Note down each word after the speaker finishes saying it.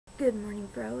Good morning,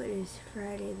 bro. It is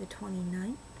Friday the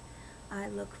 29th. I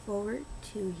look forward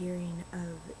to hearing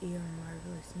of your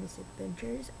marvelous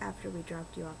misadventures after we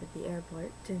dropped you off at the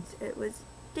airport, since it was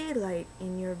daylight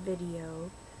in your video,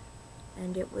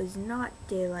 and it was not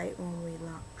daylight when we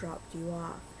dropped you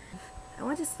off. I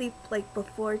went to sleep like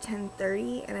before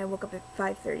 10:30, and I woke up at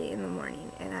 5:30 in the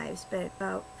morning, and I've spent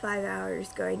about 5 hours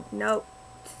going, nope,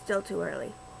 still too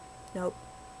early. Nope,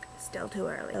 still too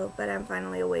early. Oh, but I'm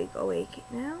finally awake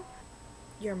now.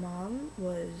 Your mom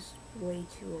was way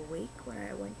too awake when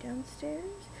I went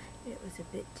downstairs. It was a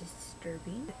bit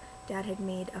disturbing. Dad had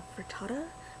made a frittata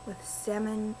with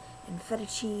salmon and feta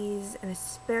cheese and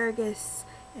asparagus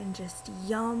and just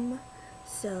yum.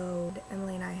 So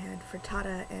Emily and I had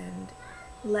frittata and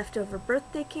leftover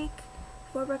birthday cake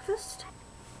for breakfast.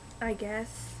 I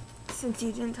guess since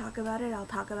you didn't talk about it, I'll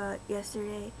talk about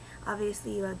yesterday.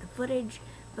 Obviously you have the footage,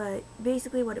 but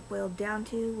basically what it boiled down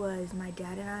to was my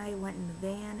dad and I went in the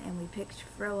van and we picked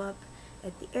Fro up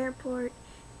at the airport,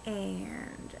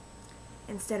 and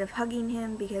instead of hugging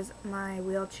him, because my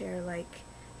wheelchair like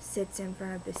sits in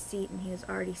front of the seat and he was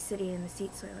already sitting in the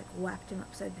seat, so I like whacked him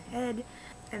upside the head,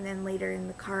 and then later in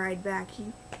the car ride back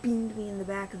he beamed me in the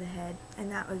back of the head,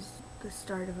 and that was the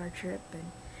start of our trip.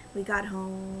 And we got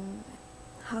home,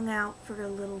 hung out for a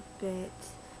little bit,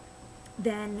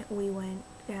 then we went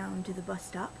down to the bus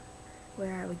stop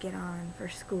where I would get on for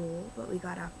school, but we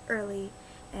got off early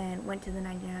and went to the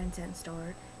 99-cent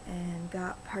store and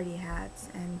got party hats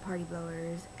and party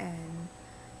blowers and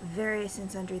various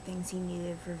and sundry things he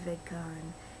needed for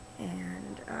VidCon,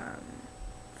 and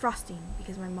frosting,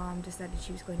 because my mom decided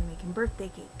she was going to make him birthday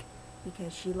cake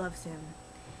because she loves him.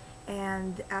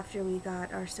 And after we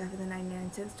got our stuff at the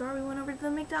 99-cent store, we went over to the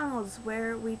McDonald's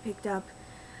where we picked up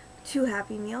 2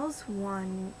 Happy Meals,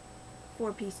 one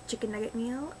 4-piece chicken nugget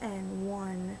meal and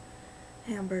 1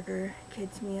 hamburger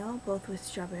kids meal, both with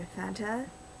strawberry Fanta,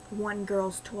 1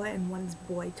 girl's toy and 1's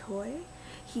boy toy.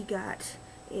 He got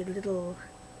a little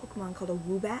Pokemon called a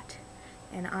Woobat,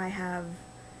 and I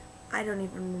don't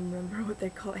even remember what they're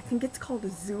called. I think it's called a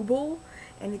Zooble,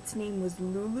 and its name was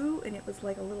Lulu, and it was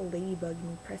like a little ladybug, and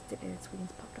we pressed it and its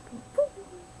wings popped up and boom!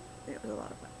 It was a lot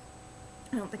of fun.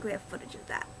 I don't think we have footage of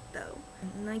that though.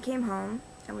 And then I came home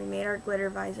and we made our glitter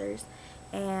visors,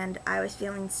 and I was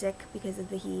feeling sick because of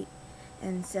the heat,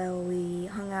 and so we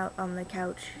hung out on the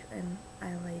couch, and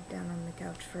I laid down on the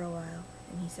couch for a while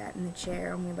and he sat in the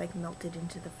chair, and we like melted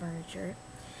into the furniture,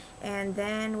 and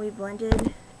then we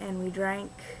blended and we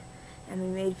drank and we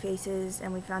made faces,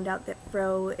 and we found out that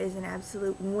Fro is an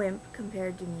absolute wimp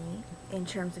compared to me in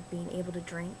terms of being able to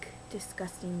drink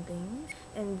disgusting things.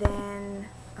 And then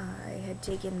I had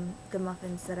taken the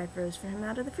muffins that I froze for him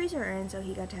out of the freezer, and so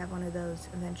he got to have one of those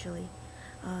eventually.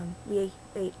 We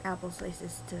ate apple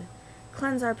slices to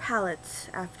cleanse our palates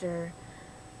after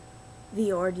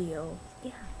the ordeal.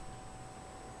 Yeah.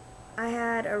 I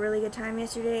had a really good time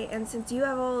yesterday, and since you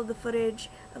have all of the footage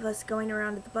of us going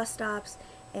around at the bus stops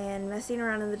and messing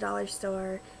around in the dollar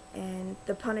store and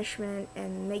the punishment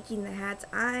and making the hats,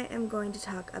 I am going to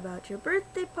talk about your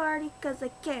birthday party because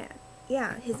I can.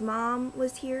 Yeah, his mom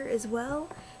was here as well,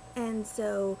 and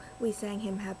so we sang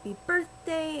him happy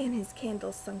birthday, and his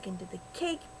candle sunk into the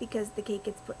cake because the cake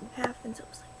gets put in half, and so it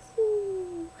was like,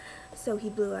 whoo! So he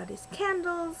blew out his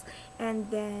candles, and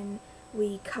then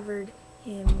we covered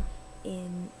him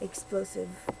in explosive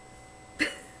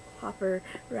popper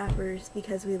wrappers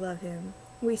because we love him.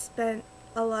 We spent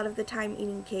a lot of the time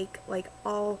eating cake, like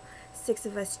all 6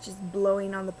 of us just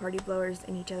blowing on the party blowers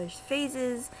in each other's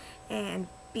faces and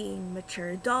being mature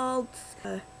adults.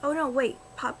 Oh no, wait,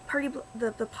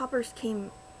 the poppers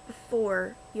came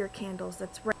before your candles,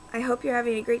 that's right. I hope you're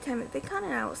having a great time at VidCon,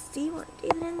 and I will see you when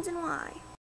David ends and why.